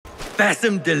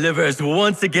Bassam delivers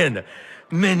once again.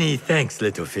 Many thanks,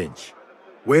 little Finch.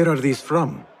 Where are these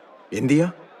from?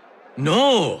 India?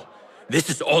 No, this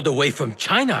is all the way from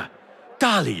China.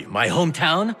 Dali, my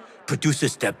hometown,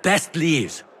 produces the best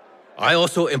leaves. I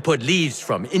also import leaves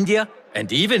from India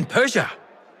and even Persia.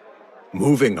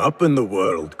 Moving up in the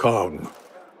world, Kong.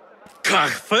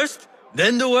 First,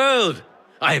 then the world.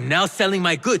 I am now selling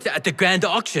my goods at the grand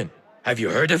auction. Have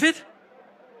you heard of it?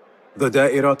 The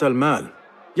Da'irat al-Mal.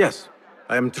 Yes,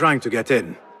 I am trying to get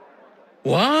in.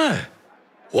 Why?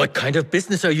 What kind of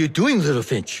business are you doing, little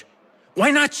Finch?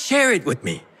 Why not share it with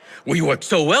me? We work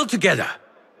so well together.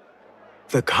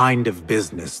 The kind of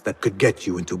business that could get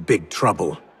you into big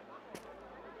trouble.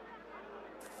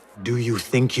 Do you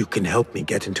think you can help me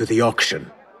get into the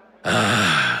auction?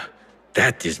 Ah,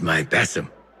 that is my Bassam.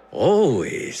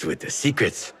 Always with the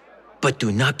secrets. But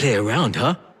do not play around,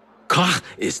 huh? Kah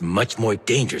is much more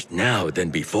dangerous now than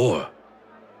before.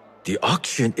 The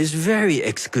auction is very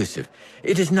exclusive.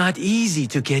 It is not easy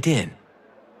to get in.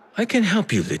 I can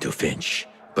help you, little Finch.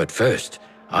 But first,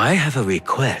 I have a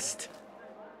request.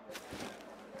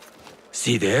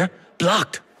 See there?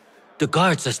 Blocked. The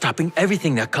guards are stopping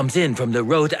everything that comes in from the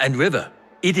road and river.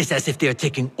 It is as if they are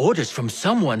taking orders from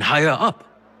someone higher up.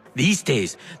 These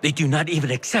days, they do not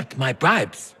even accept my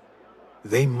bribes.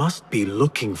 They must be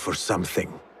looking for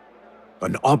something.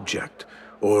 An object,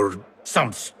 or...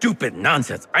 Some stupid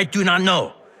nonsense, I do not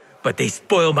know. But they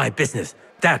spoil my business,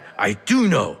 that I do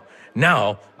know.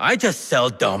 Now, I just sell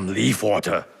dumb leaf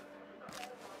water.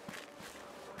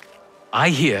 I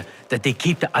hear that they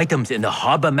keep the items in the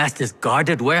harbor master's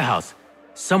guarded warehouse,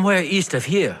 somewhere east of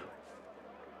here.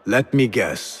 Let me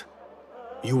guess.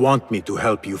 You want me to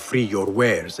help you free your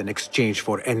wares in exchange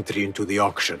for entry into the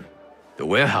auction. The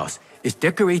warehouse is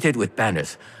decorated with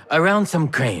banners around some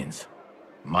cranes.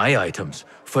 My items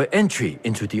for entry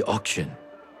into the auction.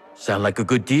 Sound like a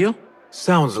good deal?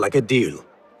 Sounds like a deal.